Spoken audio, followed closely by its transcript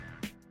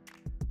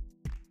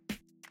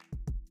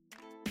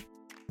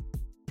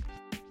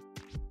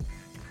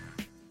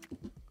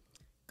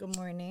Good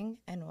morning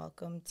and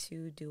welcome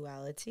to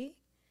Duality.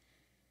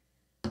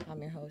 I'm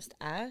your host,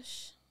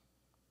 Ash,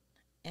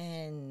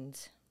 and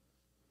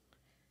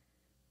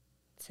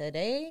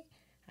today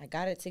I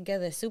got it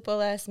together super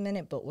last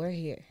minute, but we're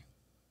here.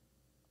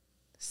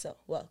 So,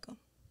 welcome.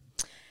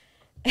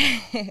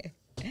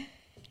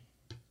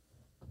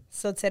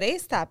 So,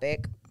 today's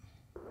topic,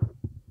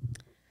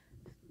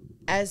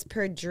 as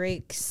per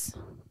Drake's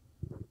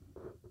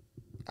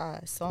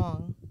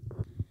song,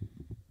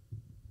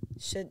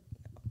 should,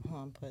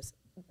 hold on, pause.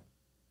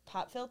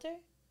 Pop filter?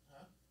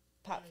 Huh?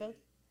 Pop filter?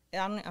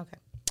 Okay.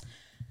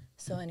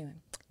 So anyway,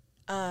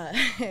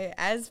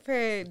 as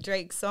per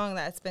Drake's song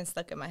that's been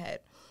stuck in my head,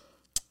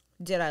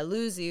 Did I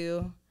Lose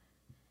You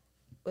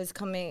was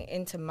coming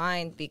into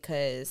mind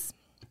because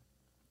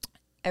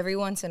every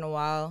once in a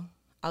while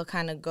I'll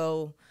kind of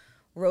go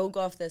rogue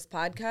off this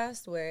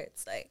podcast where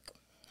it's like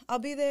I'll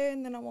be there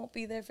and then I won't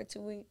be there for 2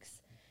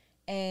 weeks.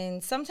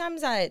 And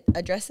sometimes I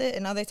address it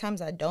and other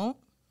times I don't.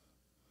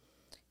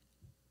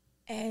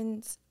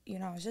 And,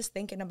 I was just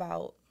thinking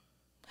about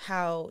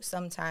how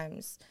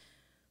sometimes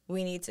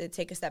we need to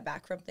take a step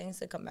back from things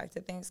to come back to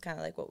things, kind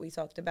of like what we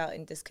talked about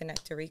in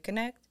Disconnect to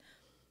Reconnect.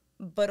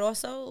 But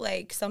also,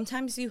 like,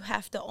 sometimes you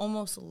have to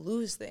almost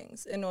lose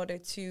things in order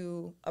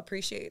to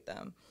appreciate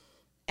them.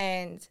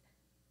 And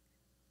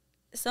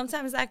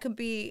sometimes that could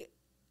be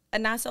a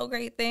not so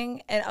great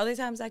thing, and other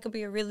times that could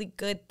be a really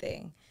good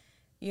thing.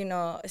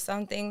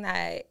 Something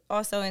that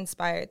also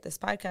inspired this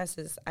podcast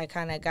is I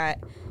kind of got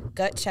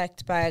gut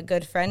checked by a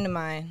good friend of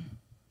mine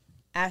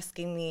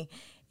asking me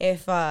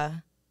if,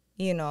 I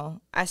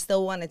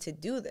still wanted to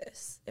do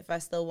this, if I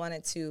still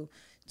wanted to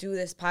do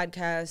this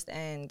podcast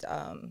and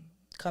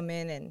come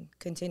in and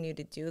continue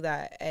to do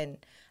that. And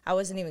I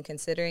wasn't even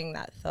considering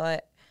that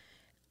thought.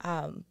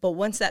 But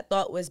once that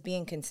thought was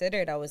being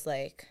considered, I was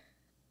like,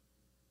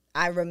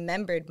 I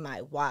remembered my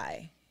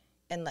why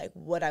and like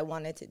what I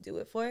wanted to do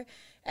it for.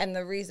 And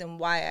the reason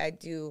why I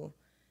do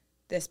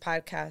this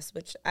podcast,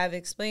 which I've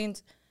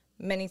explained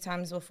many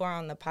times before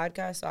on the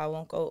podcast, so I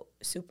won't go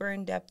super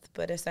in depth,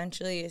 but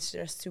essentially it's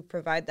just to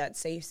provide that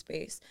safe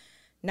space,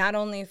 not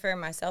only for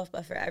myself,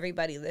 but for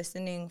everybody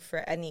listening, for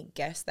any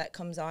guest that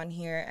comes on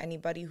here,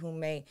 anybody who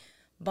may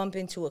bump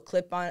into a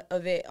clip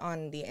of it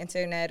on the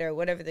internet or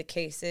whatever the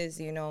case is,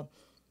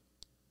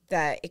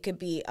 that it could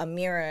be a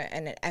mirror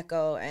and an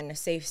echo and a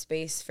safe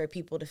space for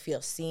people to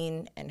feel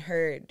seen and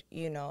heard,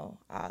 in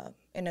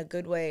a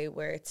good way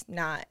where it's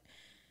not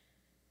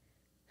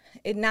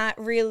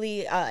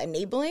really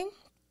enabling.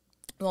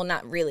 Well,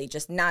 not really,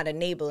 just not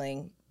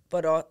enabling,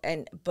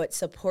 but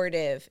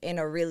supportive in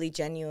a really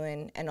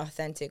genuine and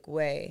authentic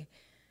way.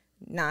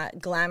 Not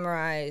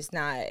glamorized,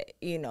 not,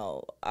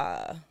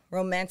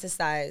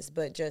 romanticized,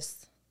 but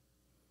just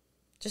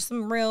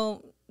some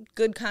real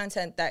good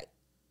content that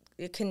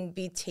it can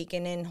be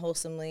taken in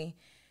wholesomely.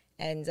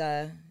 And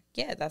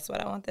that's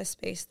what I want this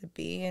space to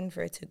be and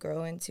for it to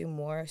grow into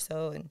more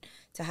so, and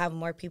to have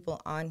more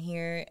people on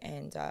here.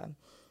 And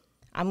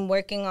I'm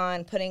working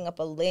on putting up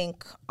a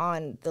link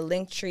on the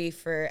Linktree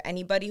for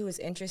anybody who's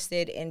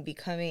interested in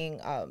becoming,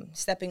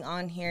 stepping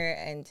on here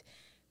and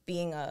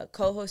being a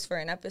co-host for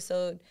an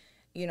episode.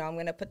 I'm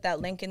going to put that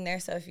link in there.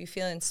 So if you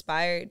feel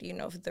inspired,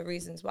 for the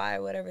reasons why,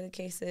 whatever the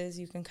case is,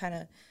 you can kind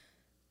of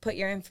put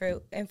your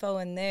info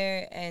in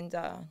there, and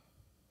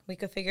we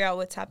could figure out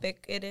what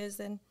topic it is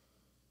and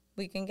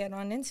we can get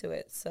on into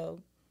it.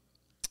 So,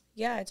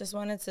 yeah, I just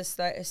wanted to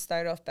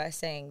start off by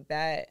saying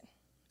that.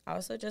 I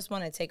also just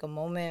want to take a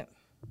moment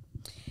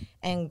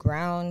and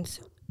ground.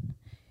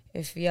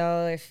 If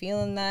y'all are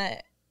feeling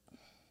that,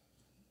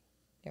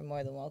 you're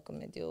more than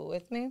welcome to do it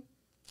with me.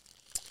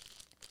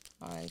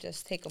 And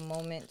just take a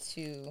moment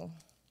to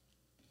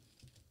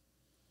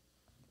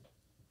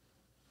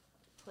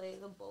play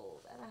the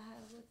bowl that I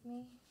have with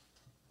me.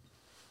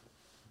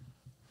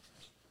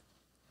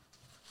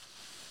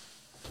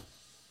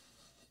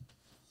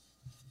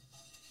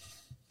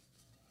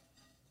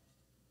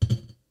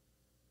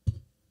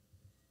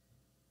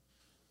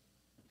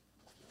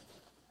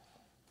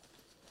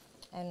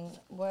 And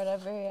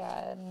whatever you're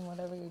at and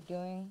whatever you're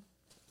doing,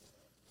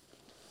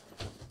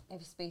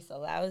 if space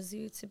allows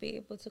you to be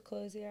able to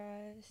close your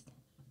eyes.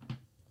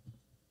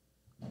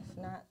 If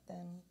not,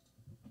 then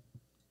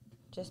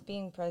just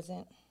being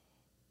present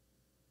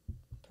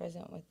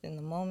within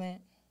the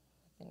moment,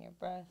 within your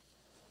breath.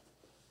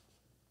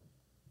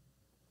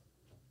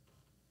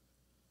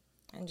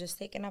 And just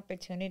take an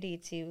opportunity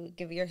to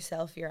give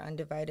yourself your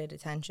undivided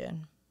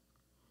attention.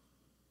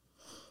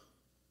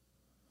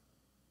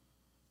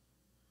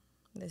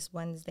 This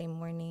Wednesday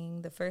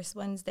morning, the first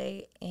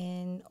Wednesday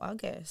in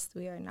August.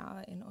 We are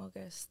now in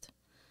August.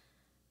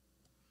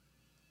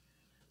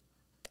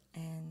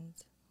 And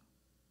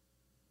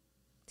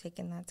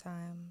taking that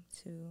time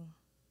to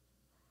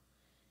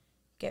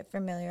get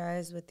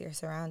familiarized with your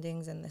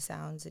surroundings and the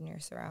sounds in your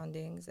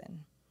surroundings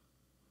and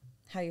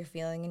how you're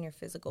feeling in your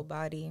physical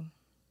body.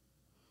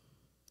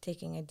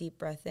 Taking a deep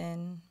breath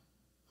in.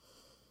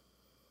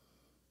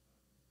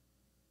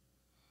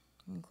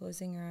 And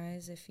closing your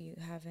eyes if you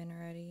haven't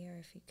already, or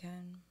if you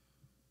can.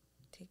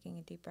 Taking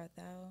a deep breath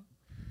out.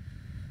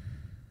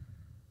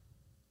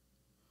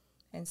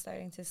 And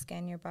starting to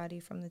scan your body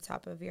from the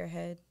top of your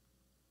head.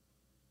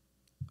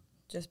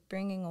 Just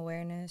bringing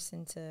awareness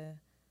into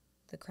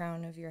the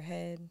crown of your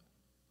head,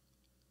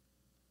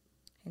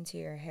 into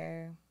your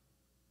hair,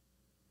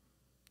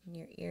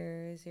 your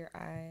ears, your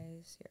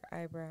eyes,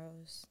 your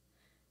eyebrows,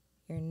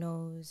 your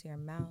nose, your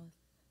mouth,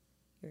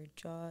 your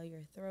jaw,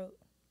 your throat,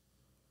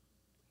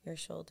 your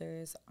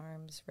shoulders,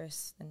 arms,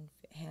 wrists, and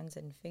hands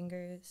and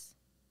fingers,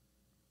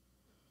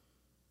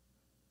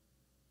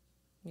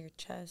 your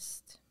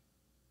chest,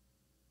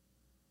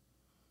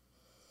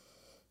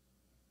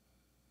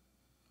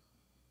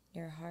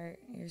 your heart,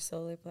 your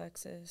solar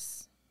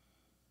plexus,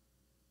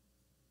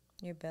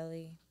 your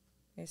belly,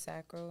 your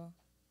sacral,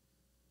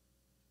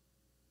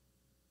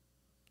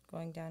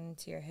 going down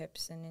into your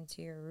hips and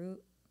into your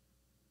root,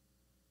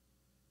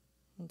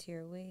 into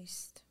your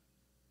waist,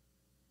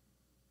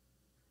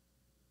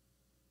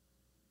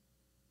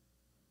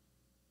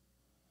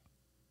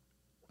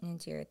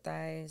 into your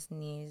thighs,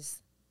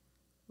 knees,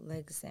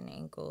 legs and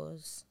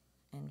ankles,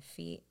 and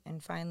feet.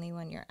 And finally,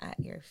 when you're at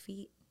your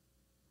feet,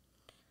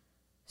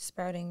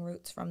 sprouting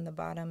roots from the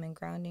bottom and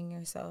grounding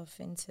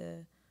yourself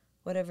into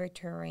whatever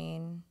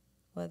terrain,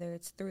 whether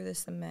it's through the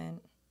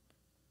cement,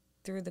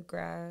 through the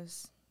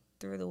grass,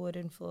 through the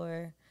wooden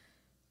floor,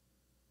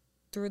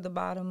 through the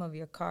bottom of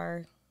your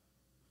car,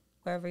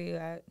 wherever you're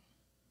at,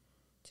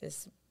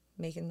 just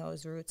making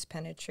those roots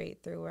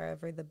penetrate through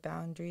wherever the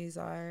boundaries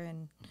are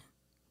and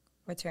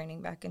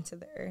returning back into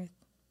the earth.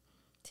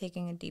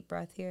 Taking a deep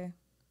breath here,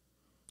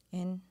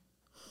 in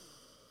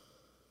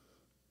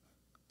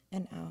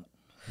and out.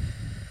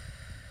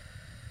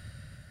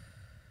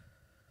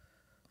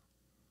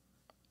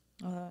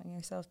 Allowing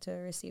yourself to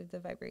receive the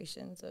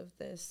vibrations of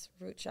this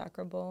root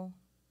chakra bowl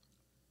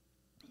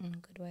in a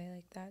good way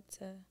like that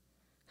to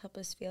help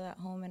us feel at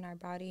home in our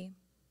body.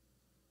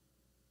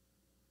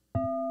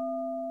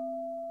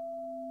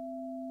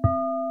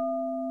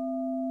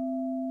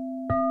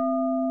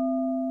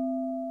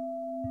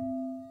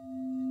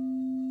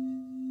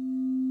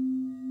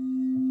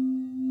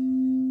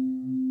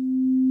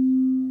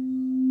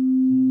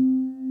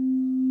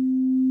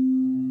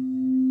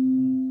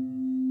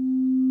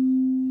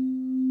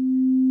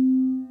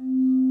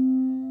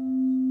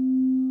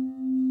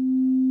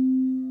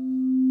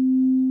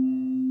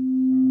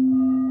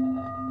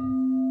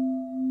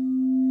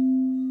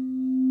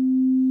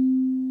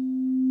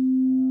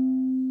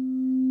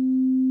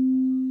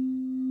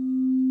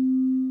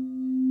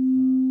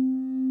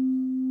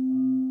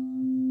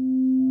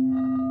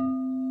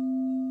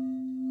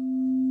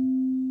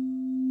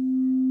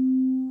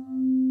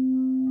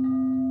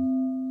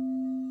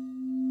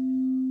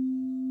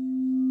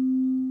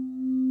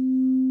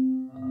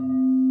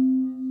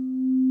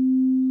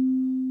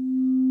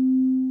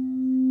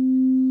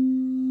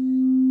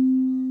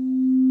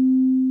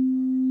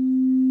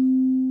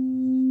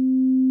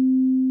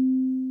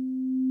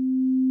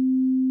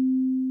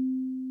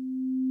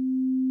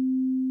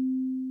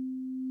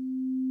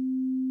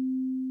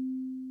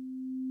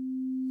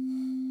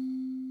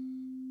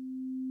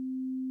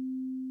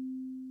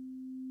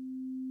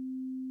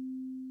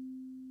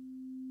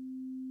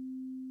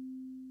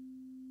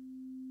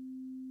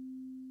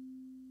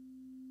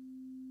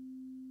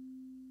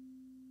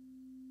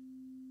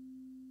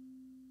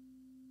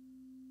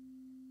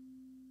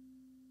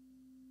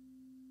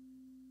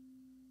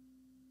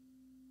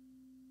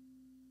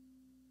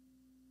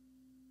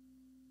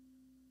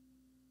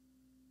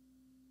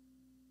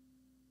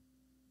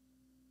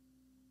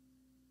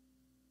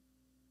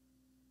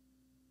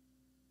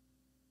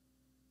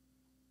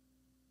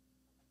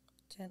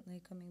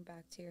 Gently coming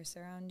back to your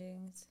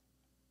surroundings,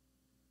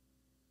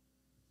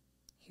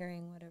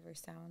 hearing whatever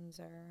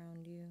sounds are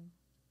around you,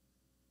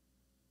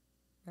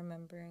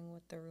 remembering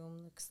what the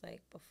room looks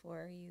like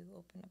before you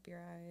open up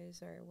your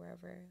eyes or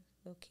wherever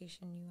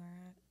location you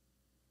are at,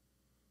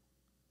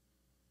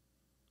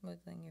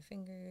 wiggling your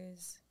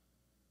fingers,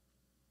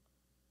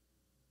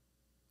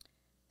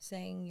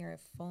 saying your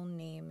full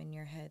name in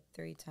your head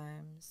 3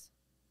 times,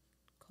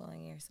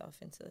 calling yourself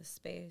into the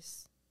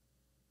space.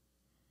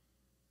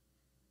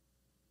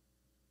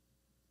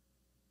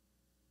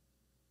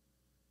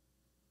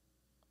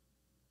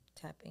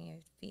 Tapping your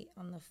feet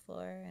on the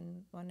floor,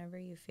 and whenever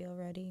you feel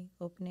ready,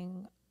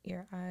 opening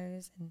your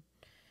eyes and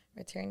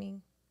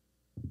returning.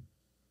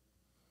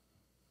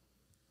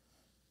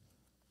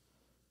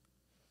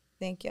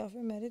 Thank y'all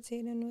for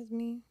meditating with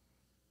me.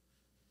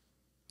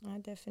 I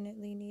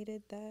definitely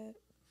needed that.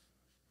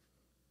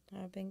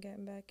 I've been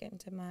getting back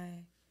into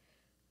my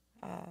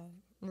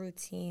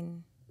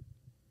routine,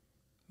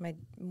 my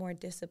more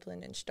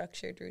disciplined and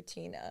structured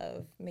routine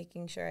of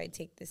making sure I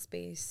take the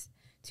space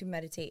to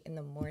meditate in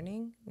the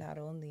morning, not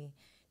only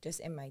just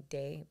in my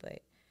day,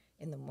 but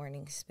in the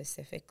morning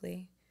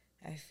specifically.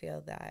 I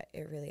feel that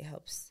it really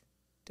helps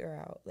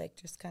throughout, like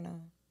just kind of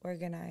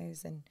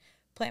organize and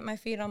plant my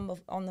feet on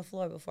the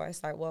floor before I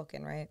start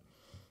walking, right?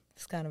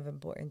 It's kind of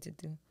important to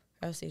do,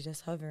 or else you're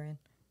just hovering.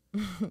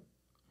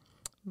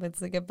 But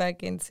to get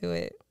back into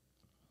it,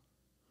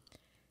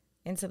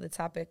 into the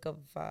topic of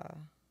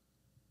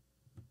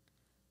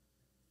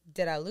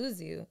did I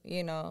lose you?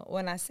 You know,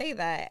 when I say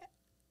that,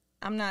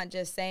 I'm not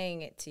just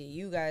saying it to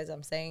you guys,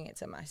 I'm saying it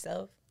to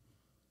myself.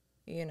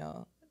 You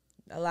know,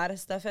 a lot of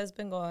stuff has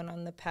been going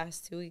on the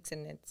past 2 weeks,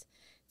 and it's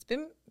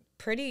been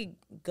pretty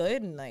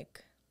good and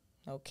like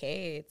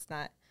okay. It's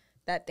not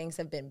that things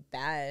have been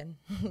bad,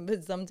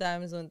 but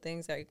sometimes when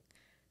things are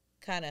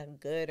kind of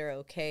good or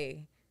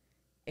okay,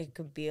 it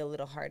could be a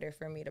little harder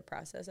for me to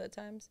process at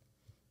times.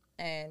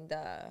 And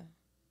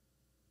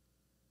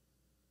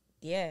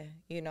yeah,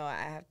 you know, I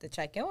have to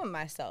check in with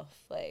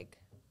myself. Like,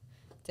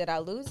 did I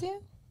lose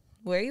you?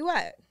 Where you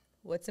at?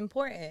 What's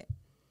important?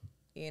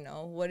 You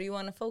know, what do you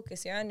want to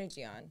focus your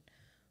energy on?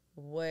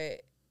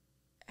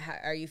 How,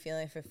 are you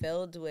feeling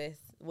fulfilled with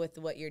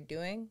what you're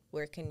doing?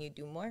 Where can you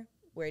do more?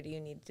 Where do you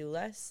need to do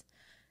less?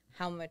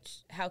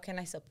 How can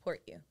I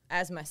support you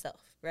as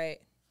myself, right?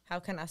 How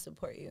can I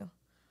support you?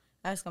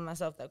 Asking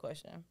myself that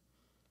question.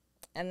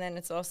 And then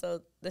it's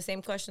also the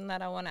same question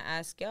that I want to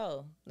ask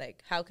y'all.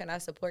 Like, how can I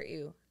support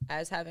you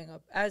as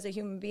a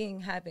human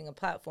being having a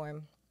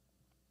platform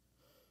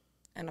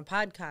and a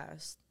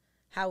podcast?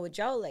 How would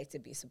y'all like to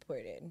be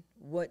supported?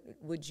 What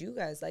would you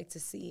guys like to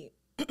see,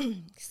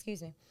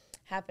 excuse me,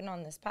 happen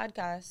on this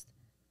podcast?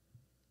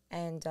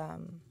 And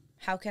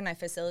how can I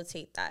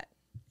facilitate that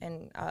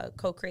and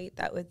co-create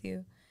that with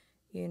you?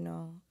 You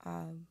know,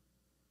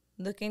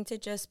 looking to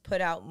just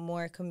put out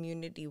more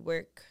community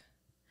work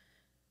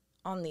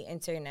on the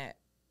internet.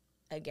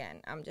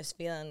 Again, I'm just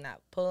feeling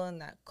that pull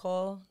and that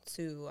call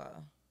to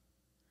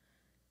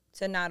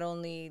not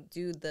only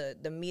do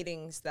the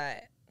meetings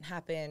that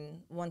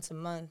happen once a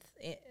month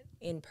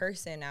in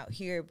person out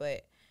here,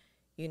 but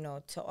you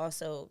know, to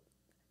also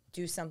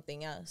do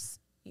something else,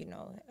 you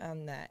know,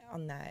 on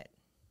that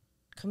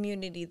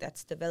community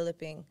that's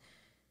developing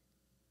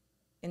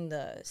in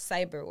the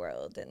cyber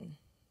world and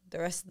the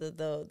rest of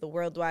the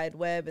World Wide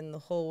Web and the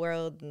whole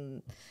world.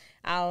 And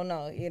I don't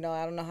know, you know,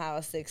 I don't know how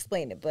else to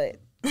explain it, but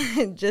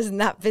just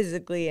not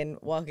physically in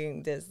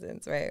walking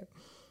distance, right?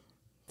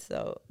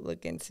 So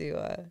looking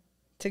to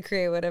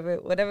create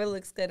whatever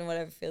looks good and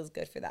whatever feels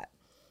good for that.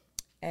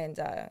 And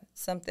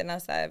something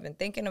else I've been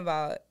thinking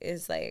about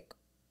is like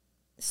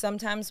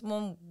sometimes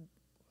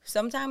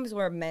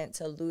we're meant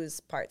to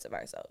lose parts of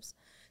ourselves.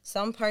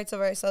 Some parts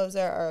of ourselves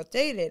are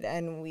outdated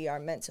and we are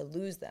meant to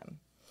lose them.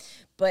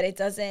 But it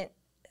doesn't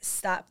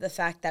stop the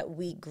fact that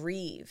we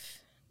grieve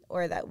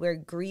or that we're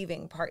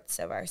grieving parts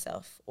of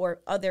ourselves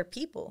or other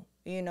people,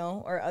 you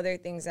know, or other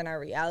things in our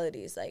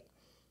realities. Like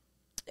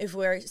if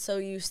we're so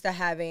used to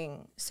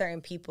having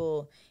certain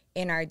people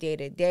in our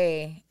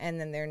day-to-day and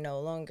then they're no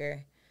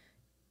longer,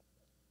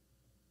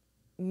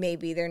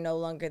 maybe they're no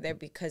longer there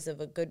because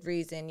of a good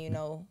reason, you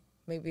know,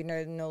 maybe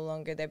they're no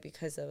longer there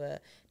because of a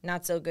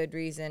not so good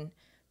reason,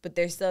 but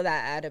there's still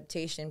that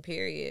adaptation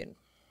period.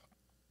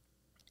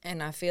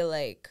 And I feel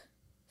like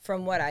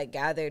from what I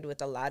gathered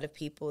with a lot of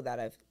people that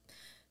I've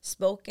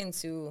spoken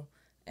to,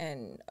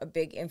 and a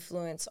big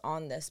influence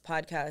on this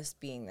podcast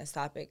being this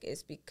topic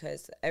is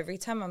because every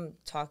time I'm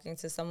talking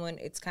to someone,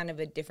 it's kind of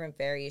a different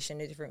variation,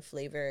 a different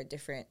flavor, a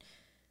different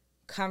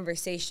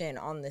conversation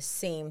on the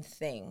same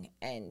thing.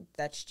 And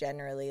that's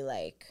generally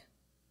like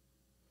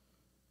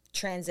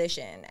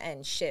transition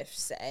and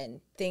shifts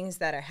and things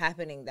that are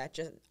happening that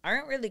just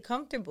aren't really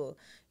comfortable.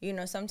 You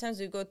know, sometimes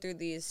we go through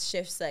these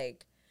shifts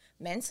like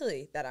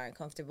mentally that aren't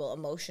comfortable,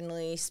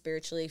 emotionally,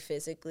 spiritually,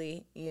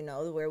 physically, you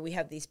know, where we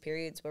have these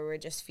periods where we're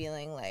just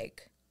feeling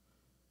like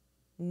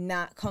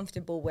not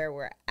comfortable where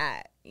we're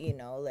at, you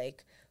know,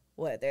 like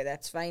whether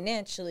that's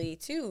financially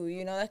too,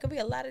 you know, that could be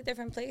a lot of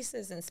different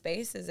places and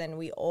spaces, and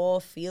we all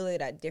feel it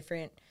at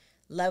different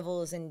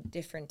levels and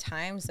different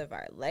times of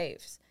our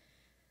lives.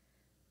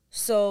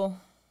 So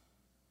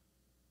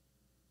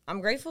I'm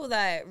grateful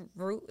that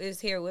Root is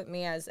here with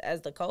me as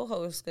the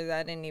co-host, because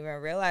I didn't even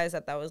realize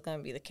that was going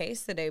to be the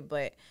case today.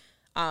 But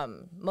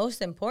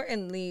most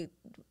importantly,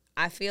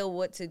 I feel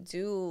what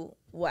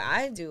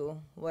I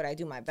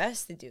do my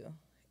best to do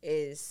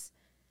is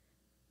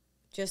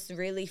just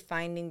really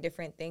finding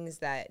different things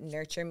that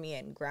nurture me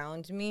and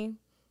ground me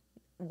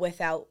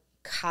without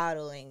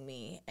coddling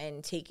me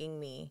and taking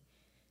me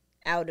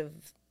out of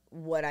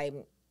what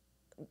I'm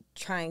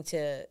trying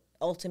to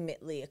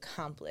ultimately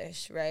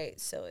accomplish,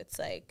 right? So it's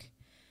like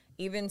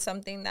even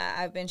something that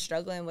I've been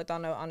struggling with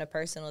on a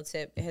personal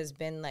tip has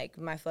been like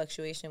my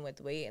fluctuation with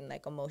weight and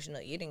like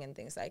emotional eating and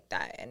things like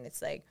that. And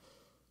it's like,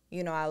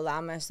 you know, I allow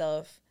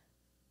myself,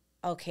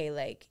 okay,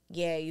 like,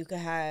 yeah, you could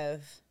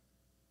have,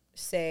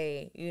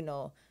 say, you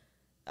know,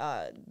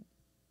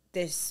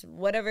 this,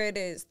 whatever it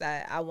is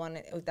that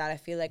I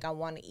feel like I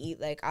want to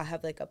eat, like I'll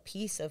have like a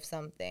piece of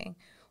something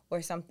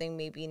or something,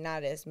 maybe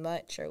not as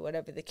much or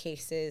whatever the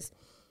case is.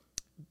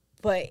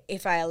 But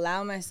if I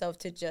allow myself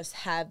to just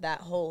have that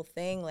whole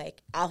thing,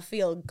 like I'll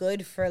feel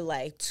good for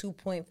like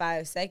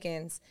 2.5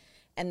 seconds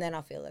and then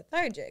I'll feel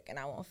lethargic and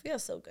I won't feel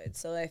so good.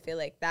 So I feel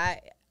like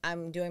that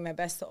I'm doing my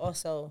best to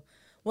also,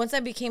 once I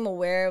became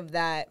aware of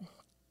that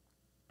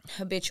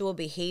habitual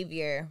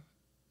behavior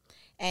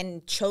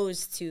and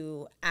chose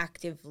to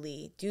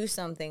actively do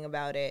something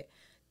about it,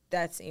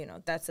 that's,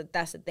 that's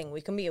the thing.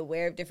 We can be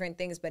aware of different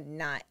things, but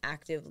not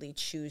actively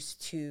choose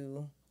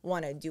to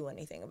want to do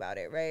anything about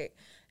it, right?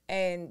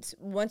 And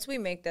once we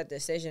make that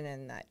decision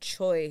and that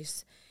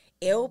choice,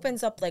 it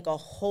opens up like a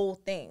whole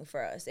thing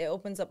for us. It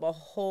opens up a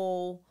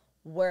whole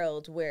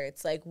world where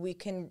it's like we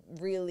can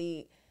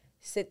really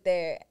sit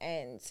there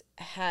and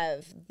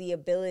have the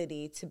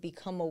ability to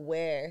become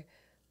aware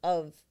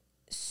of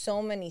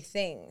so many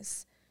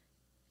things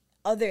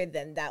other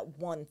than that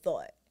one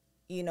thought,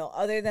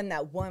 other than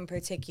that one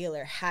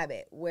particular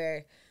habit,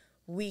 where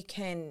we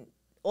can,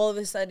 all of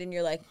a sudden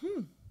you're like,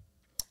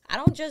 I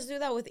don't just do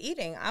that with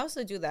eating. I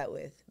also do that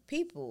with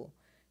people.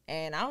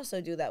 And I also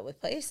do that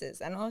with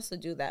places. And I also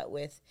do that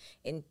with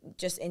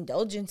just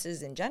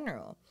indulgences in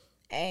general.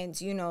 And,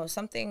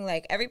 something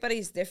like,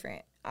 everybody's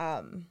different.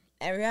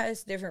 Everybody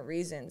has different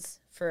reasons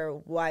for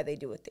why they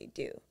do what they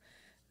do.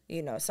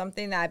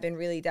 Something that I've been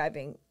really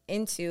diving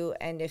into,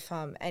 and if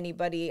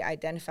anybody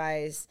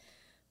identifies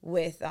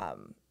with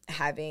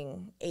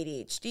having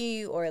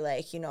ADHD,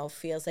 or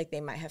feels like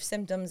they might have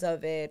symptoms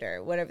of it,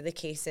 or whatever the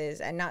case is,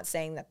 and not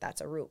saying that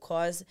that's a root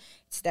cause,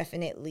 it's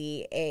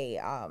definitely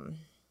an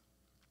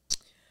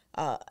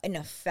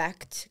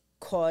effect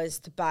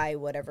caused by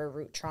whatever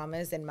root trauma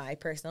is, in my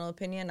personal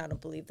opinion. I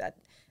don't believe that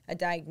a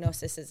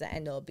diagnosis is the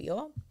end all be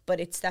all, but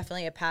it's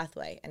definitely a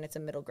pathway, and it's a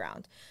middle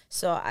ground.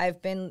 So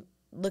I've been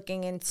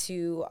looking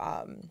into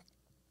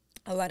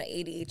a lot of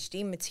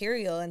ADHD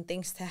material and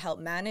things to help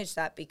manage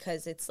that,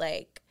 because it's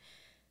like,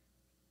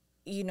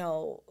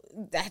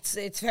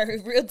 it's very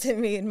real to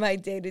me in my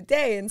day to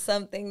day. And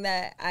something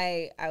that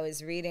I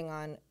was reading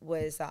on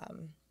was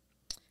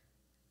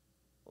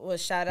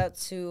shout out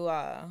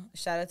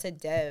to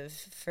Dev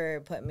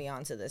for putting me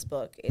onto this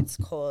book. It's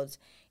called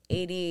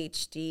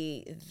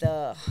ADHD: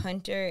 The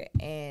Hunter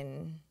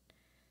and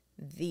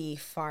the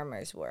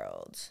Farmer's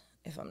World,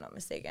 if I'm not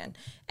mistaken.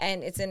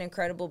 And it's an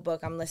incredible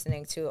book. I'm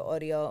listening to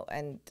audio,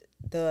 and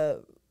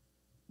the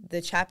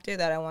chapter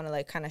that I want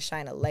to kind of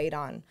shine a light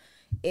on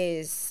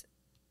is,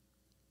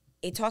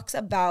 it talks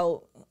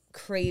about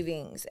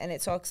cravings, and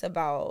it talks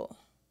about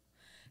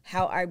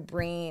how our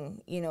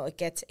brain,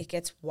 it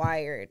gets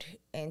wired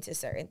into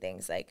certain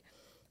things, like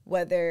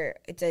whether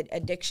it's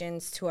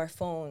addictions to our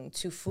phone,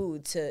 to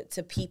food,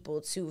 to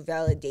people, to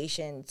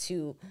validation,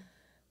 to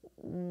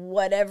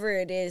whatever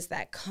it is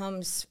that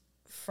comes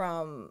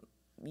from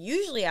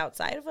usually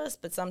outside of us,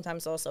 but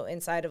sometimes also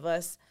inside of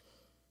us.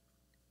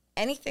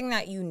 Anything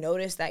that you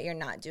notice that you're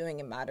not doing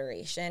in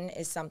moderation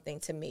is something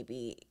to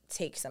maybe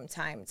take some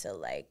time to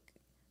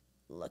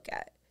look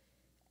at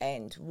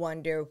and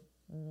wonder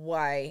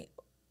why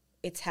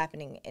it's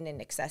happening in an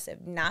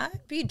excessive,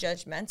 not be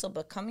judgmental,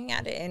 but coming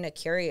at it in a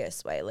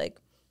curious way.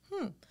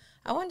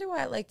 I wonder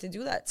why I like to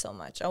do that so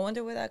much. I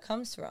wonder where that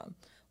comes from.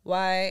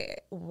 Why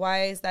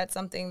is that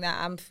something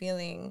that I'm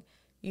feeling,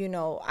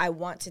 I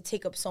want to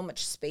take up so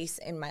much space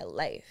in my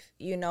life,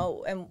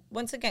 and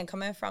once again,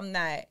 coming from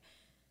that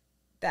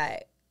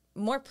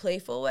more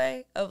playful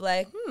way of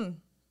I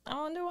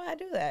wonder why I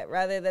do that,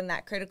 rather than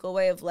that critical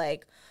way of why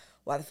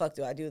the fuck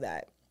do I do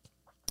that?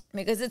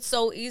 Because it's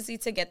so easy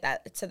to get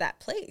to that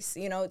place.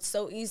 It's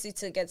so easy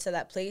to get to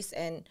that place.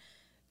 And,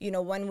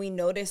 when we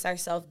notice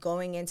ourselves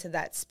going into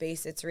that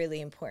space, it's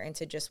really important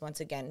to just, once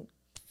again,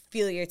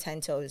 feel your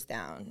 10 toes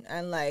down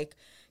and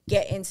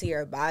get into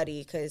your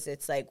body. Because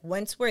it's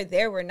once we're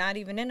there, we're not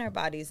even in our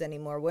bodies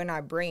anymore. We're in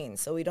our brains.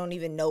 So we don't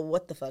even know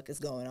what the fuck is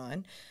going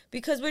on,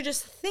 because we're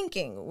just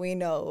thinking we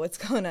know what's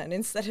going on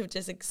instead of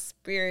just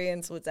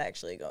experience what's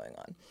actually going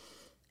on.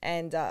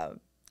 And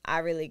I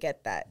really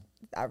get that.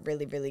 I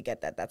really, really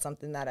get that. That's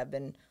something that I've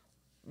been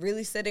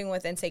really sitting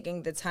with and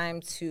taking the time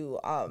to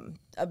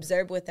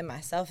observe within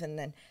myself. And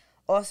then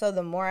also,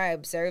 the more I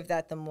observe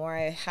that, the more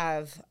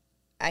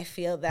I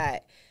feel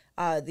that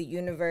the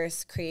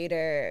universe,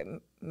 creator,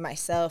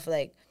 myself,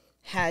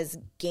 has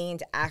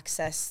gained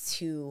access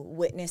to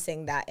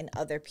witnessing that in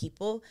other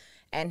people,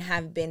 and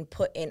have been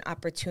put in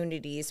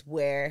opportunities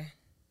where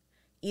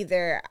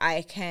either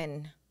I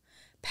can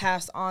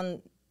pass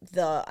on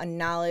the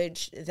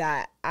knowledge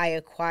that I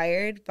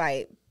acquired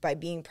by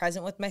being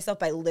present with myself,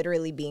 by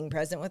literally being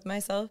present with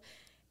myself,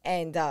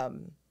 and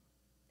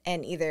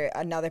either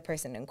another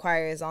person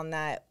inquires on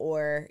that,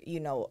 or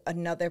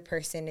another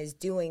person is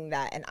doing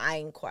that and I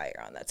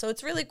inquire on that. So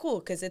it's really cool,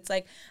 because it's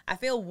I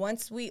feel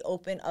once we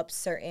open up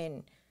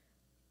certain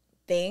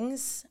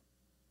things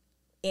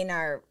in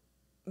our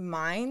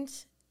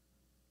mind,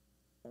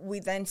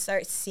 we then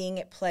start seeing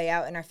it play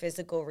out in our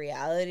physical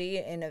reality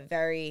in a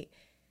very,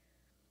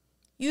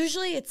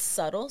 usually it's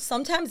subtle.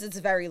 Sometimes it's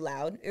very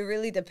loud. It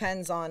really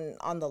depends on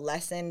the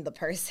lesson, the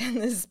person,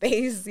 the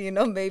space,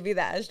 maybe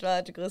the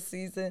astrological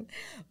season.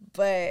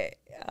 But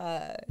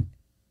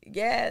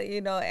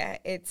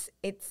it's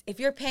if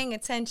you're paying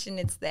attention,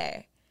 it's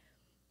there.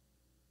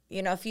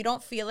 If you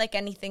don't feel like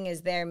anything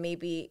is there,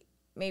 maybe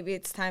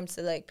it's time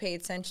to pay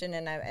attention,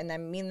 and I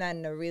mean that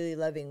in a really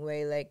loving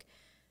way.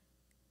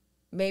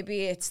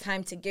 Maybe it's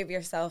time to give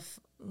yourself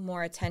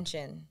more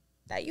attention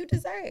that you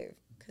deserve.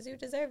 because you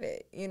deserve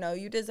it. You know,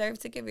 you deserve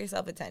to give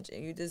yourself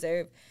attention. You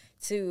deserve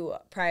to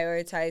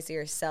prioritize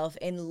yourself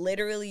in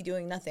literally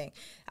doing nothing.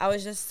 I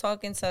was just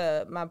talking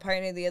to my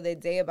partner the other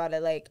day about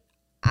it. Like,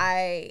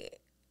 I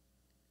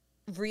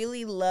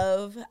really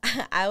love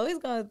I always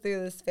go through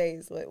this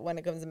phase when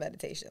it comes to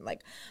meditation.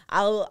 Like,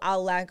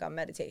 I'll lack on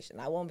meditation.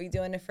 I won't be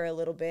doing it for a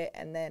little bit,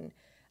 and then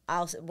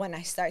when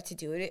I start to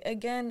do it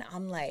again,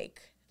 I'm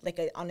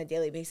on a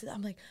daily basis,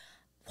 I'm like,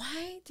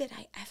 why did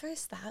I ever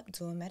stop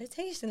doing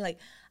meditation? Like,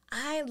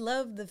 I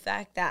love the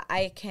fact that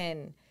I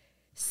can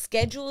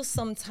schedule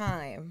some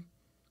time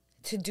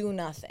to do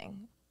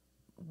nothing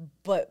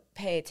but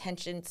pay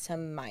attention to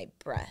my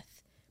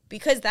breath,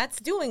 because that's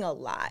doing a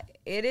lot.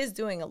 It is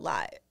doing a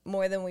lot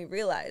more than we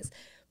realize.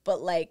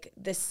 But like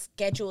the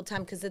scheduled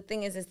time, because the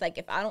thing is, like,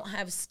 if I don't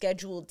have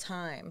scheduled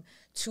time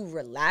to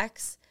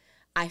relax,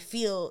 I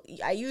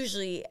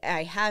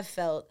have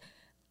felt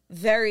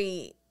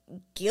very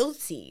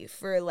guilty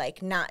for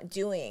like not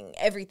doing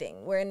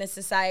everything. We're in a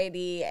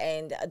society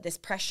and this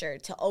pressure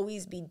to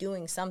always be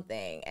doing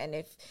something. And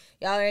if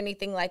y'all are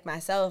anything like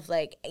myself,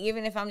 like,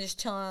 even if I'm just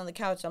chilling on the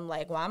couch, I'm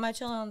like, why am I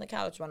chilling on the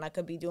couch when I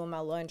could be doing my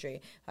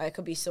laundry, or I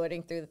could be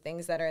sorting through the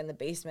things that are in the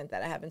basement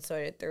that I haven't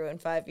sorted through in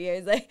 5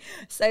 years? Like,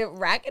 so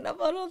racking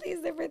up on all these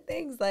different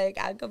things. Like,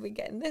 I could be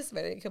getting this,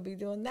 but it could be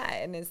doing that.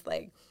 And it's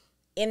like,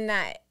 in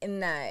that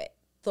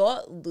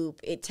thought loop,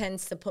 it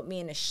tends to put me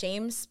in a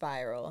shame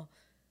spiral,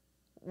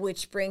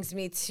 which brings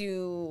me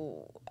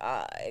to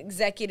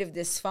executive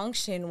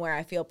dysfunction, where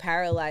I feel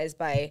paralyzed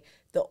by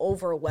the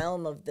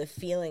overwhelm of the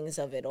feelings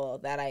of it all,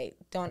 that I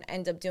don't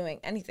end up doing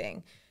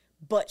anything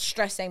but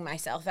stressing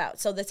myself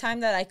out. So the time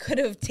that I could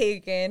have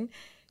taken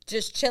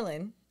just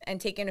chilling and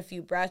taking a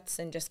few breaths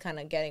and just kind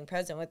of getting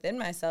present within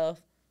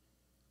myself,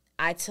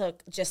 I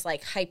took just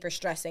like hyper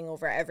stressing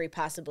over every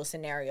possible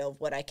scenario of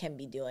what I can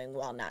be doing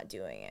while not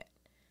doing it,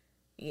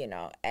 you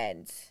know,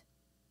 and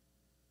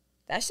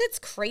that shit's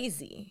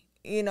crazy.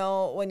 You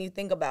know, when you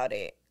think about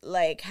it,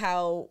 like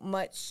how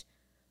much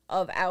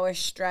of our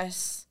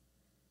stress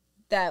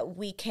that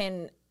we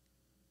can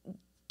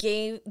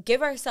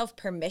give ourselves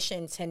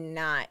permission to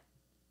not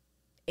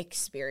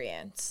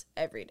experience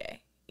every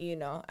day, you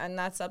know, and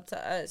that's up to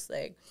us.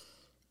 Like,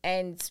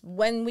 and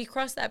when we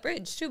cross that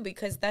bridge too,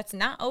 because that's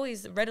not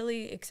always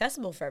readily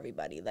accessible for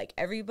everybody. Like,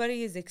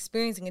 everybody is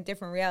experiencing a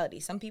different reality.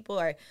 Some people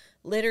are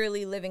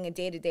literally living a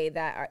day-to-day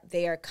that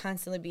they are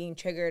constantly being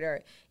triggered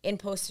or in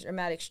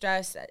post-traumatic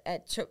stress,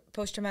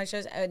 post-traumatic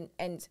stress,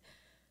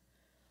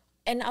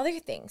 and other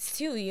things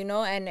too, you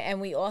know,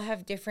 and we all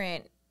have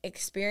different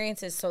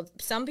experiences. So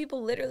some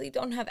people literally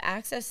don't have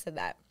access to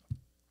that.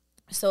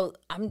 So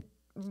I'm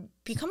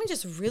becoming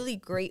just really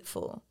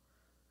grateful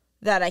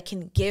that I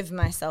can give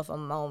myself a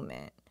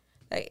moment,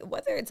 like,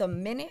 whether it's a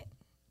minute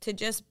to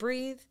just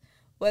breathe,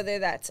 whether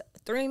that's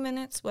 3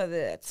 minutes,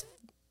 whether that's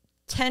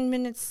 10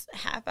 minutes,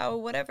 half hour,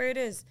 whatever it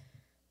is.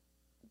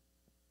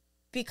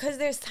 Because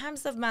there's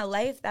times of my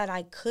life that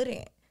I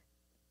couldn't.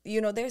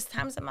 You know, there's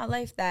times in my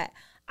life that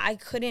I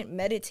couldn't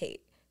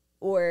meditate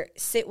or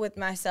sit with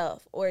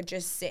myself or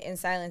just sit in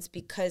silence,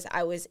 because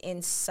I was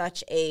in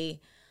such a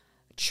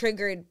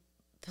triggered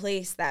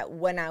place that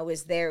when I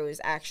was there, it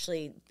was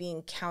actually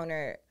being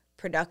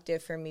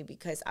counterproductive for me,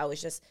 because I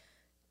was just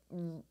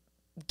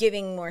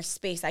giving more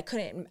space. I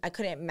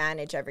couldn't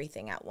manage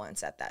everything at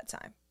once at that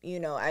time.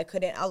 You know, I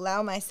couldn't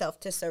allow myself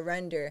to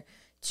surrender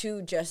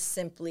to just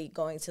simply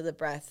going to the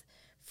breath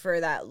for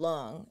that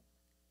long,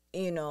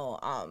 you know,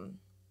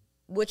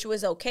 which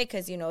was okay,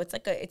 because, you know,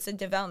 it's a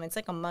development. It's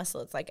like a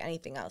muscle. It's like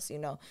anything else, you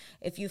know.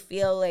 If you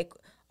feel like,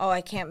 oh,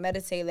 I can't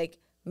meditate, like,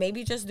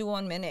 maybe just do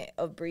 1 minute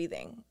of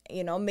breathing,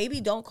 you know.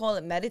 Maybe don't call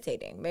it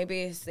meditating.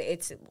 Maybe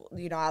it's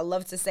you know, I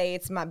love to say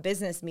it's my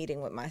business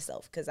meeting with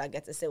myself, because I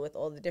get to sit with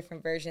all the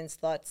different versions,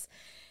 thoughts,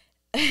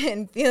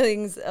 and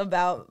feelings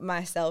about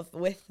myself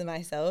with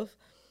myself.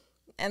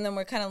 And then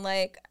we're kind of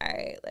like, all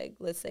right, like,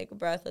 let's take a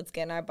breath. Let's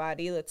get in our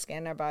body. Let's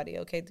scan our body.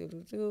 Okay,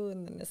 do.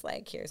 And then it's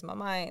like, here's my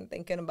mind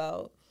thinking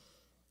about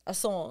a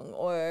song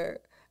or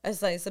a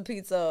slice of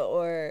pizza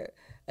or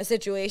a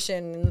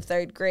situation in the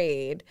 3rd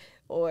grade,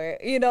 or,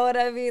 you know what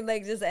I mean?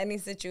 Like, just any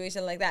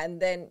situation like that.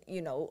 And then,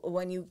 you know,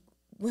 when you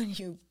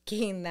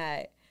gain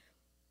that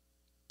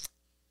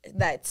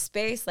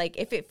space, like,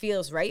 if it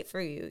feels right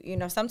for you, you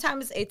know,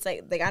 sometimes it's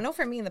like I know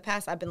for me in the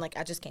past, I've been like,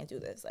 I just can't do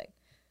this. Like,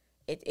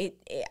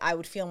 I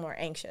would feel more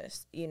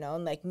anxious, you know,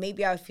 and like,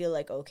 maybe I would feel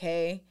like,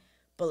 okay,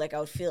 but like, I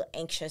would feel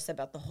anxious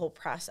about the whole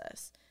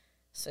process.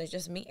 So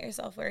just meet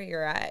yourself where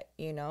you're at,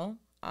 you know?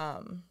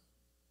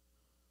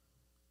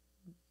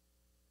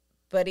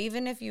 But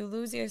even if you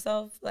lose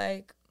yourself,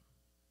 like,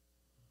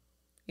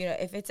 you know,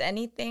 if it's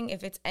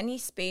any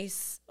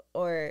space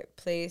or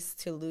place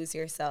to lose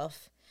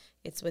yourself,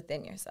 it's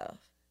within yourself,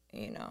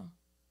 you know?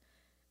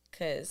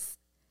 Because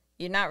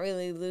you're not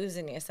really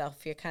losing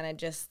yourself. You're kind of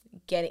just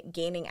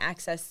gaining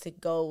access to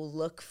go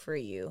look for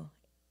you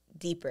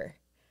deeper,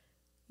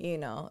 you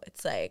know?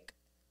 It's like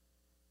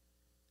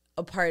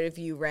a part of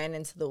you ran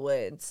into the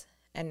woods,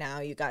 and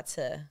now you got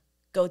to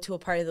go to a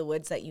part of the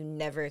woods that you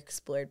never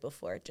explored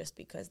before, just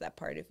because that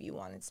part of you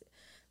wanted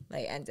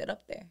like ended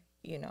up there,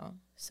 you know?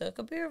 So it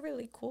could be a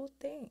really cool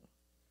thing.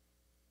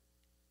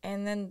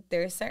 And then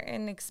there's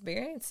certain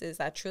experiences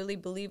I truly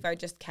believe are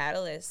just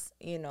catalysts,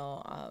 you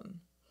know,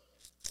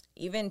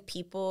 even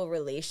people,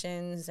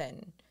 relations,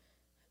 and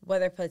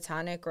whether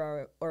platonic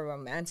or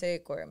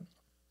romantic or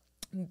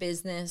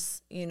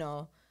business, you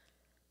know,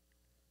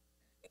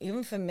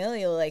 even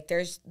familial, like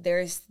there's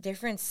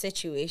different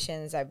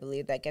situations I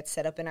believe that get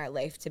set up in our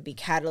life to be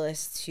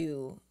catalysts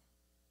to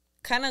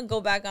kind of go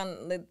back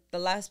on the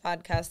last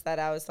podcast that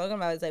I was talking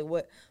about. Is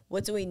like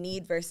what do we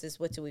need versus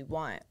what do we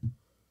want,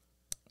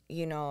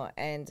 you know?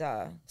 And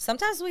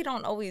sometimes we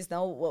don't always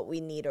know what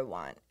we need or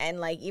want, and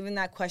like even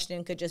that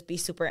question could just be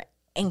super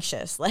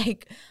anxious.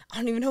 Like, I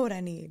don't even know what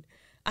I need,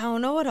 I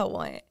don't know what I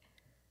want.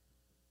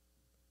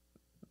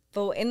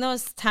 But in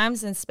those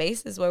times and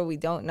spaces where we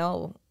don't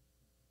know,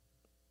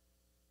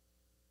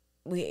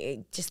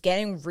 we just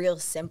getting real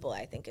simple,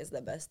 I think, is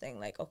the best thing.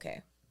 Like,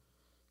 okay,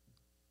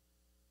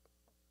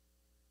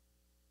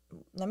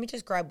 let me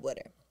just grab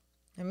water.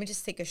 Let me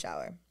just take a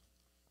shower.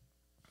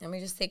 Let me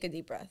just take a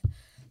deep breath.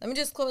 Let me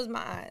just close my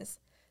eyes.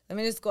 Let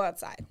me just go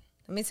outside.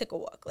 Let me take a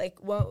walk. Like,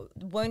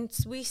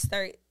 once we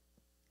start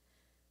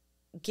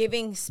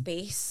giving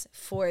space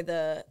for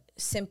the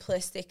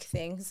simplistic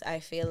things, I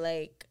feel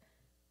like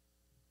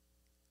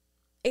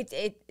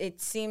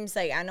it seems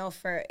like, I know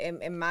for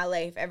in my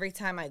life, every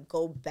time I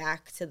go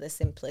back to the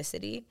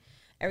simplicity,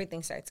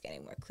 everything starts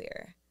getting more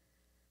clearer.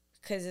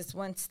 Because it's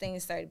once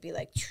things start to be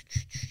like,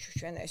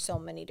 and there's so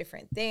many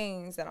different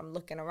things that I'm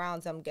looking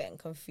around, so I'm getting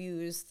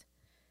confused.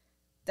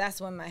 That's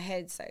when my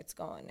head starts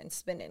going and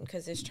spinning,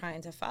 because it's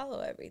trying to follow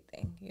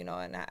everything, you know,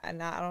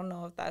 and I don't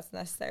know if that's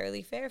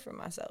necessarily fair for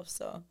myself.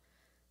 So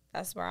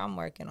that's where I'm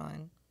working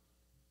on.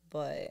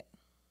 But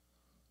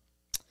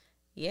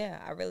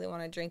yeah, I really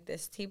want to drink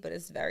this tea, but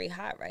it's very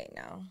hot right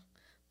now.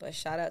 But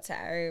shout out to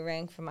Ari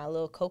Rang for my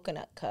little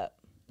coconut cup,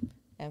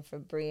 and for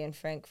Bree and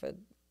Frank for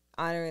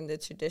honoring the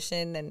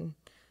tradition. And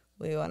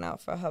we went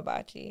out for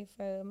hibachi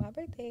for my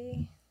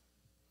birthday.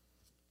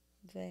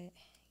 But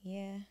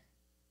yeah,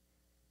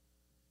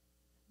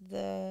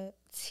 the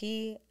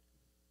tea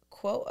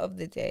quote of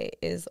the day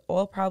is,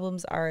 all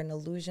problems are an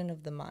illusion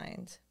of the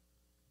mind.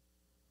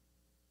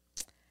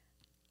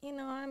 You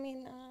know, I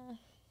mean,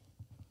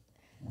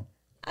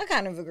 I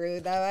kind of agree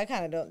with that. I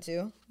kind of don't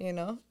too, you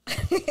know.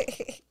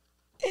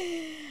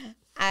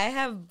 I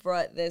have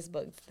brought this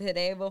book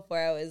today before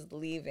I was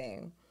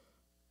leaving.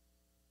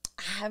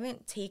 I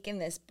haven't taken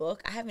this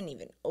book. I haven't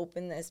even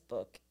opened this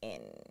book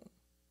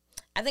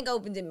I think I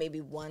opened it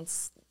maybe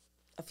once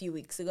a few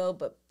weeks ago,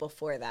 but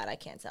before that, I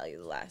can't tell you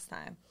the last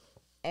time.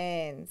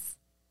 And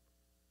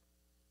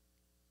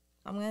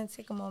I'm going to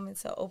take a moment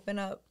to open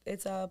up.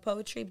 It's a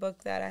poetry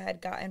book that I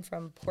had gotten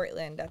from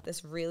Portland at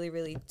this really,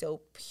 really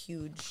dope,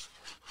 huge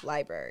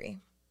library.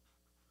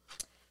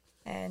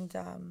 And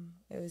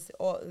it was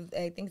all,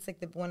 I think it's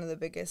like one of the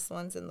biggest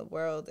ones in the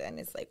world, and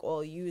it's like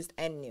all used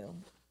and new.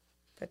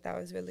 But that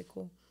was really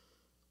cool.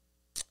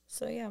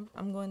 So yeah,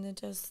 I'm going to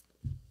just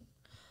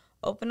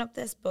open up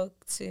this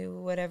book to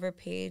whatever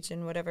page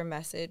and whatever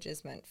message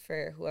is meant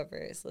for whoever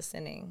is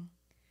listening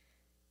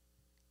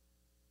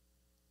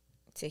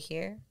to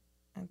hear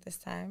at this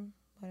time,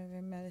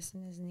 whatever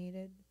medicine is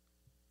needed.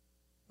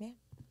 Yeah.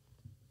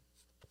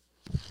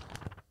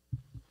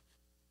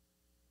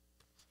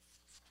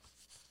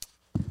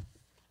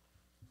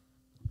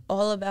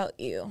 All about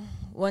you.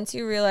 Once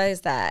you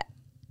realize that,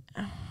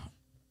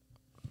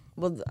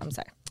 well, I'm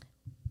sorry.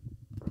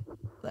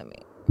 Let me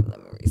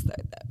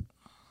restart that.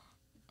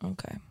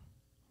 Okay.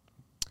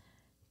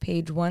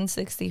 Page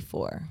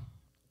 164.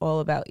 All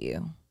about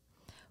you.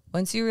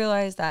 Once you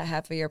realize that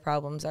half of your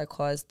problems are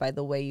caused by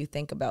the way you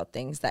think about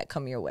things that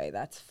come your way.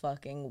 That's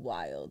fucking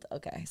wild.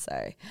 Okay,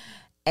 sorry.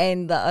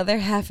 And the other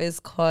half is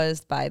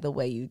caused by the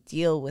way you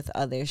deal with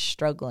others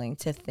struggling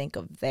to think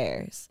of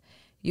theirs.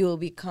 You will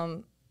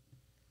become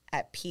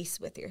at peace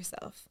with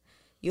yourself.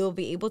 You will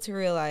be able to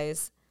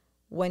realize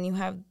when you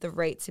have the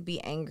right to be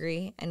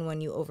angry and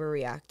when you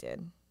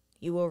overreacted.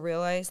 You will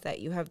realize that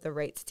you have the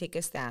right to take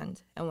a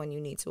stand and when you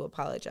need to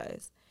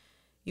apologize.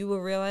 You will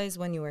realize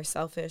when you are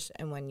selfish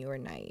and when you are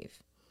naive.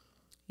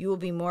 You will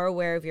be more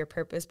aware of your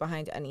purpose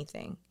behind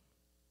anything.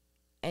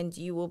 And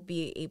you will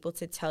be able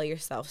to tell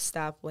yourself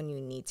stop when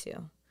you need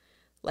to.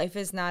 Life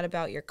is not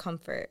about your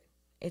comfort.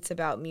 It's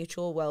about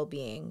mutual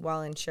well-being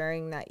while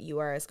ensuring that you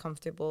are as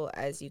comfortable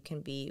as you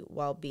can be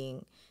while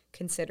being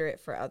considerate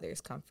for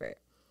others' comfort.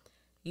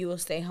 You will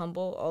stay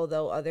humble,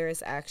 although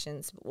others'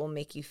 actions will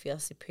make you feel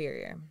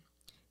superior.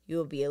 You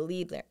will be a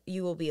leader.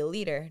 You will be a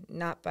leader,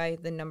 not by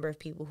the number of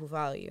people who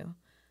follow you,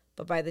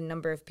 but by the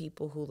number of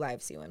people whose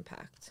lives you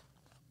impact.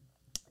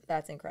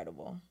 That's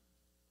incredible.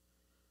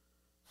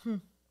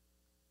 I'm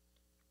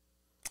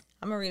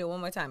going to read it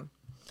one more time.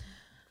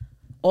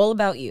 All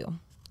about you.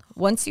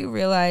 Once you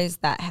realize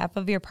that half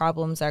of your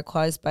problems are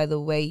caused by the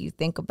way you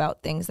think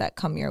about things that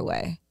come your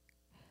way,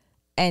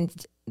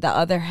 and the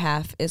other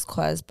half is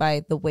caused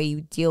by the way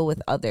you deal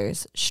with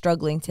others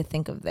struggling to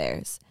think of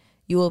theirs,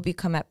 you will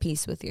become at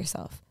peace with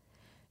yourself.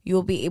 You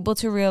will be able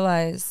to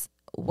realize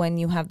when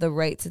you have the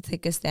right to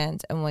take a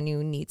stand and when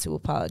you need to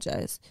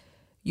apologize.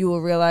 You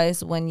will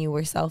realize when you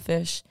were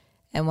selfish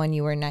and when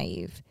you were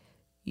naive.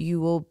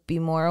 You will be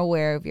more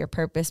aware of your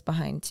purpose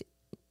behind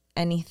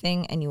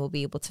anything, and you will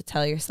be able to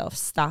tell yourself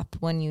stop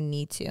when you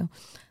need to.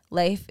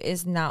 Life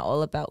is not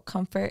all about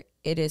comfort.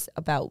 It is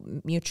about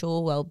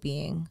mutual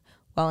well-being,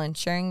 while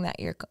ensuring that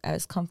you're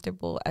as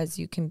comfortable as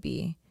you can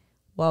be,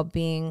 while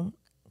being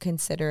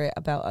considerate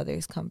about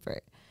others'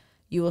 comfort.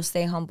 You will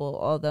stay humble,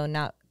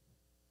 although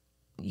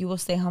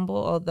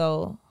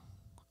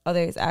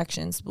others'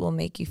 actions will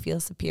make you feel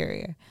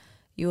superior.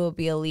 You will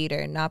be a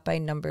leader, not by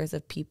numbers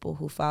of people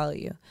who follow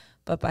you,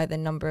 but by the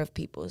number of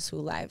people whose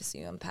lives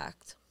you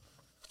impact.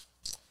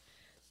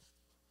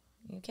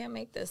 You can't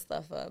make this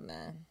stuff up,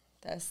 man.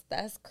 That's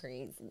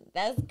crazy.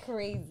 That's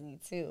crazy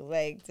too.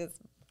 Like, just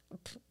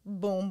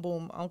boom,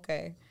 boom.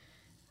 Okay,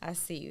 I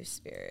see you,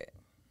 Spirit.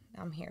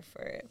 I'm here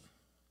for it.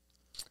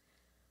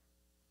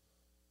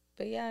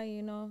 But yeah,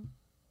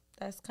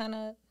 that's kind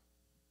of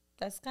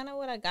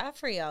what I got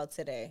for y'all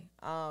today.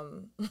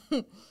 I'm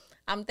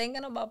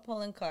thinking about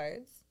pulling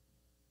cards.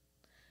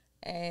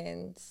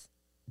 And,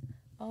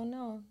 oh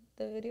no,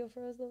 the video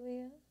froze over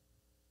here.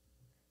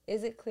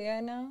 Is it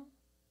clear now?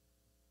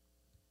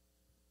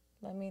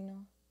 Let me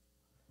know.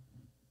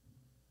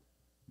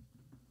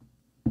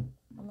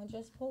 I'm going to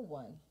just pull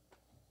one.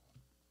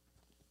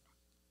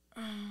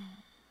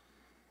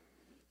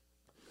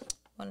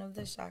 One of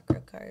the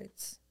chakra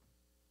cards.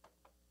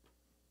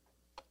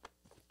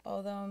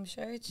 Although I'm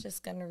sure it's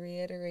just going to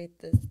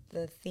reiterate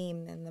the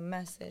theme and the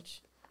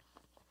message.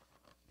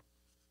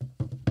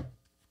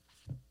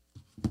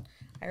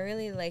 I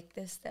really like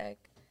this deck.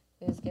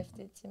 It was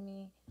gifted to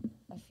me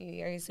a few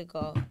years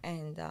ago.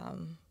 And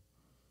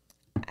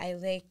I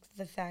like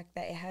the fact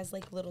that it has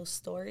like little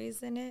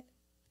stories in it,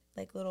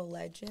 like little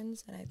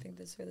legends. And I think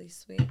that's really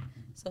sweet.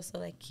 It's also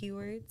like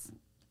keywords,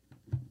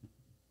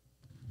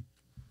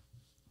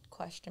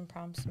 question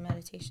prompts,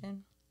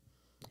 meditation.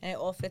 And it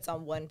all fits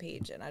on one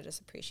page, and I just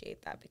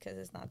appreciate that because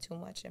it's not too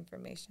much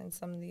information.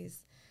 Some of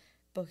these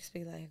books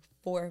be like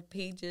 4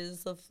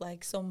 pages of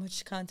like so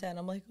much content.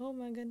 I'm like, oh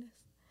my goodness.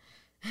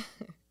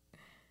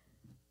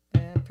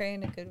 Pray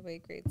in a good way,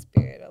 great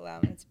spirit.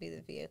 Allow me to be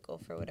the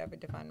vehicle for whatever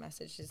divine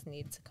messages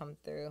need to come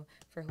through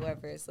for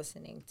whoever is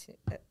listening to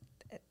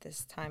at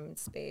this time and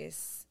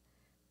space,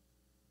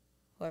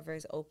 whoever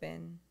is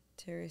open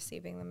to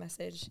receiving the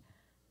message.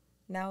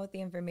 Now with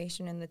the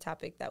information and the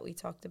topic that we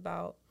talked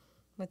about,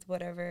 with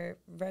whatever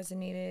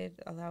resonated,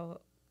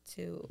 allow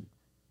to,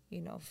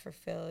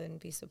 fulfill and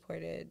be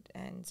supported.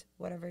 And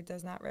whatever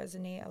does not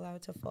resonate, allow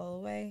it to fall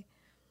away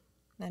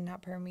and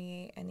not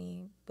permeate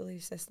any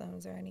belief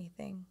systems or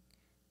anything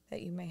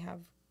that you may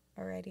have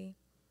already.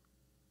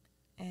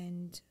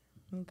 And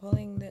I'm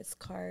pulling this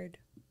card.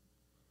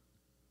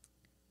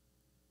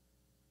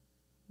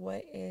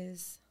 What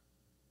is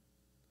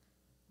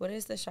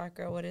the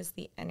chakra? What is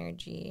the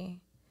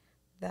energy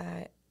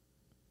that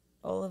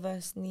all of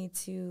us need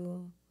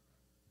to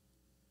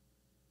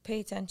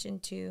pay attention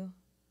to,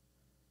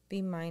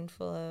 be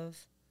mindful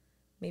of,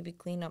 maybe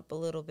clean up a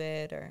little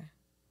bit or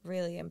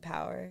really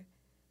empower,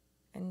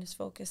 and just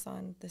focus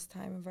on this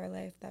time of our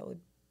life that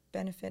would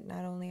benefit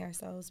not only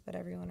ourselves but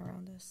everyone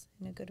around us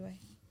in a good way.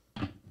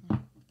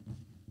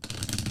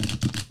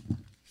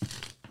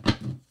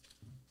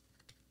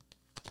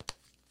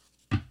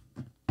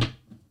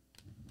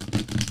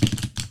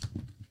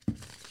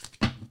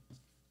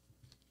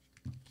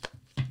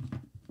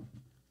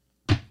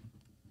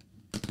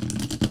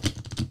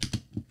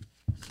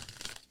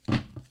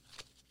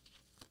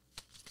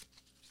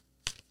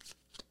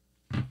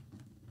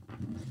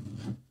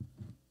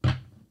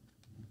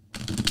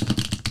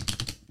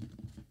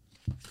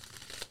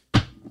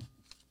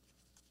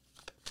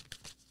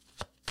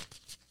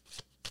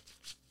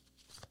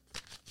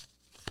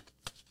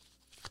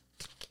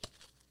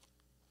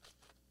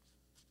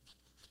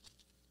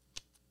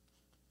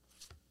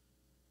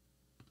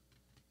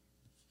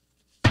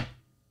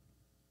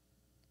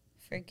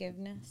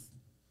 Forgiveness.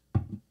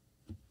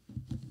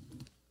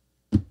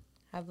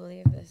 I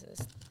believe this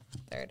is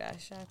third eye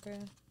chakra.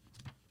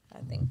 I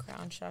think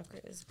crown chakra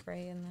is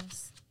gray in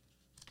this.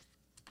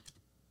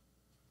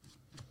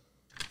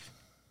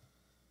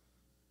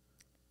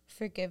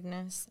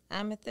 Forgiveness.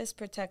 Amethyst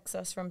protects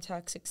us from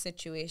toxic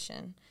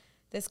situation.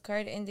 This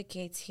card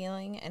indicates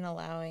healing and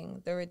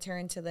allowing the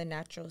return to the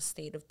natural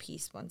state of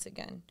peace once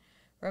again.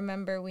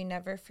 Remember, we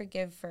never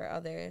forgive for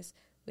others.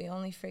 We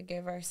only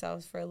forgive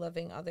ourselves for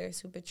loving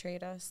others who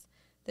betrayed us.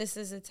 This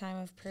is a time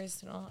of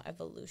personal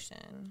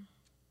evolution.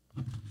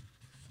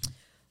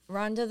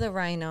 Rhonda the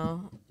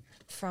Rhino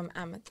from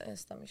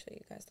Amethyst. Let me show you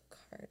guys the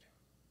card.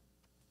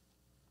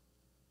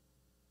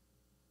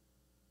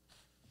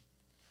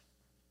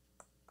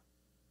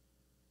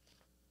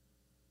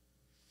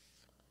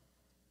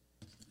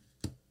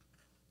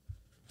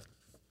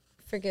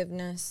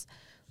 Forgiveness.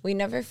 We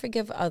never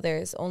forgive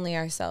others, only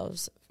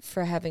ourselves,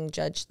 for having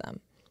judged them.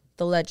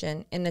 The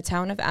legend. In the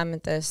town of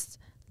Amethyst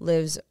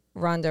lives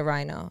Rhonda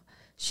Rhino.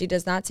 She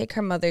does not take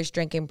her mother's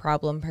drinking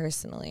problem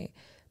personally,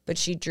 but but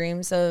she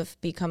dreams of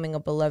becoming a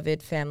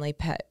beloved family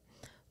pet.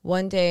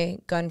 One day,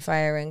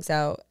 gunfire rings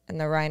out,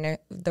 and the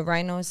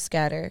rhinos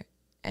scatter,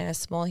 and a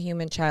small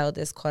human child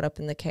is caught up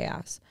in the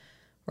chaos.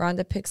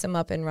 Rhonda picks him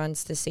up and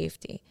runs to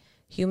safety.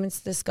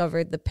 Humans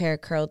discovered the pair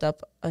curled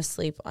up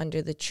asleep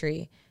under the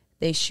tree.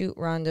 They shoot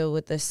Rhonda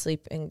with a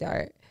sleeping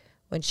dart.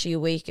 When she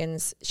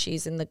awakens,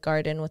 she's in the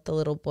garden with the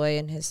little boy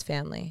and his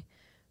family.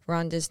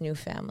 Rhonda's new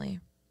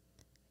family.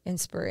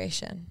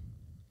 Inspiration.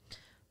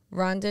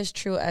 Rhonda's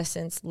true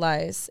essence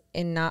lies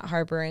in not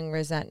harboring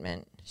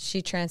resentment.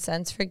 She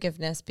transcends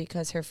forgiveness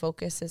because her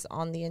focus is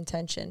on the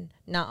intention,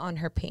 not on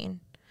her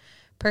pain.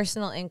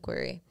 Personal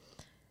inquiry.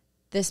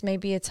 This may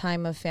be a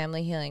time of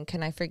family healing.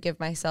 Can I forgive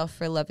myself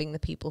for loving the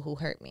people who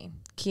hurt me?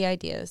 Key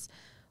ideas.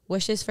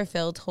 Wishes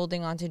fulfilled,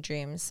 holding on to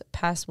dreams,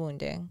 past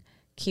wounding.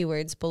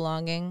 Keywords: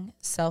 belonging,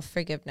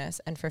 self-forgiveness,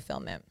 and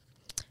fulfillment.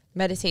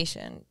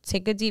 Meditation.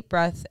 Take a deep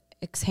breath,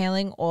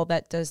 exhaling all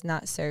that does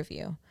not serve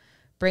you.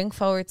 Bring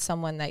forward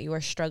someone that you are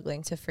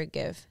struggling to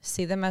forgive.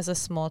 See them as a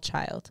small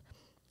child.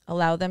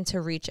 Allow them to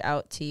reach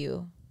out to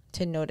you,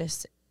 to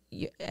notice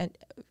you, and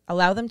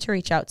allow them to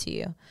reach out to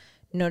you.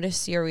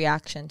 Notice your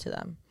reaction to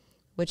them,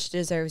 which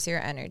deserves your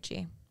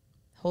energy.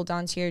 Hold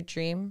on to your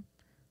dream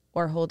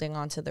or holding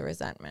on to the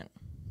resentment.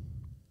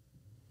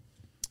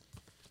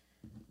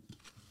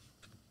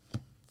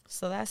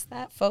 So that's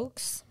that,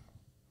 folks.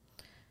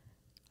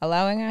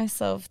 Allowing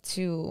ourselves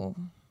to,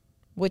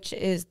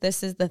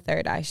 this is the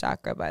third eye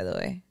chakra, by the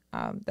way,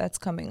 that's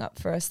coming up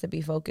for us to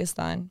be focused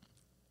on.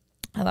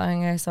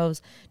 Allowing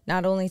ourselves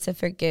not only to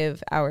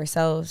forgive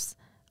ourselves,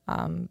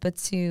 but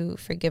to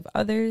forgive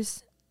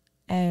others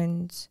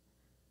and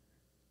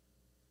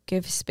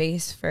give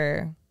space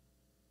for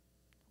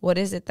what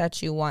is it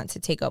that you want to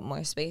take up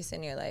more space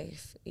in your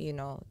life,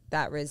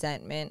 that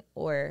resentment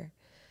or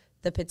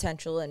the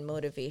potential and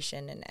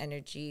motivation and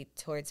energy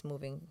towards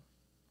moving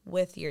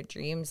with your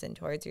dreams and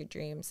towards your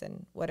dreams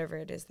and whatever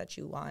it is that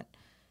you want,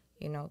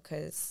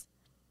 because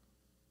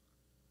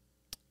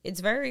it's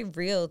very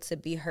real to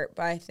be hurt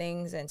by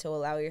things and to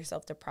allow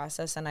yourself to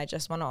process. And I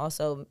just want to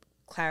also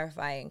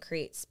clarify and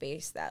create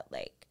space that,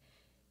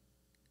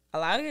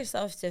 allow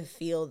yourself to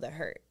feel the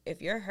hurt.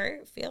 If you're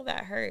hurt, feel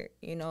that hurt,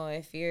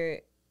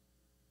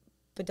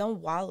 but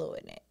don't wallow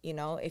in it,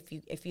 if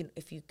you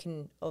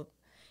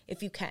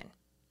can.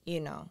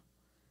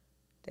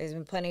 There's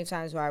been plenty of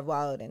times where I've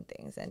wallowed in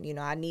things, and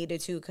I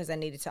needed to, because I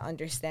needed to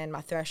understand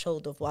my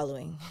threshold of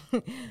wallowing.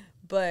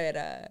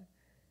 But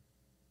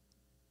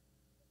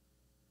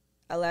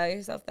allow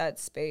yourself that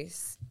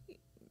space,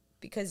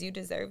 because you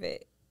deserve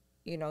it,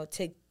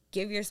 to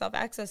give yourself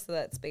access to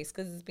that space,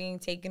 because it's being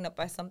taken up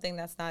by something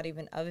that's not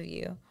even of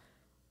you.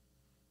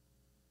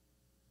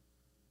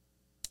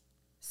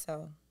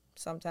 So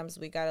sometimes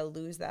we gotta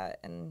lose that,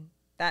 and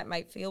that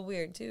might feel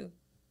weird too,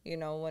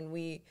 when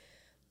we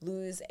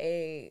lose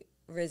a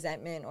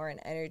resentment or an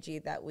energy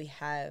that we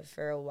have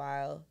for a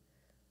while.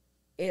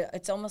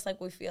 It's almost like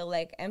we feel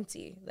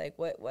empty.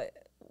 What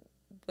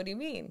do you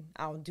mean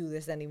I don't do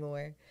this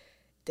anymore?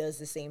 Does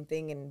the same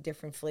thing in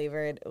different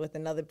flavor with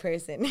another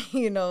person,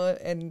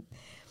 and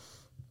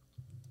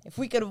if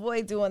we could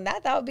avoid doing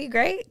that, that would be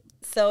great.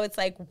 So it's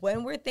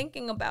when we're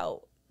thinking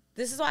about,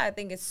 this is why I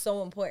think it's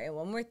so important,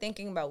 when we're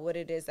thinking about what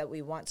it is that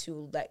we want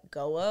to let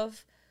go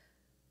of,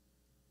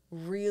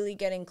 really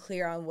getting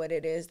clear on what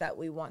it is that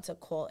we want to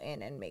call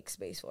in and make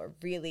space for,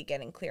 really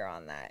getting clear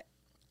on that,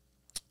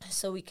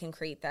 so we can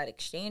create that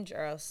exchange,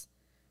 or else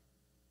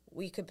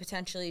we could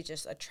potentially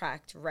just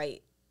attract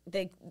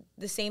the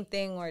same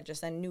thing, or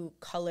just a new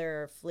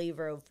color or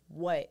flavor of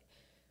what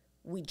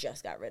we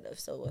just got rid of.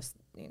 So what's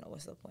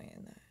the point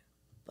in that?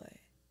 But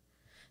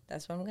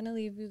that's what I'm going to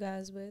leave you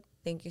guys with.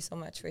 Thank you so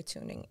much for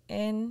tuning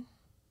in,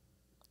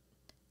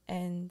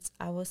 and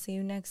I will see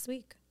you next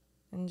week.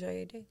 Enjoy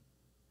your day.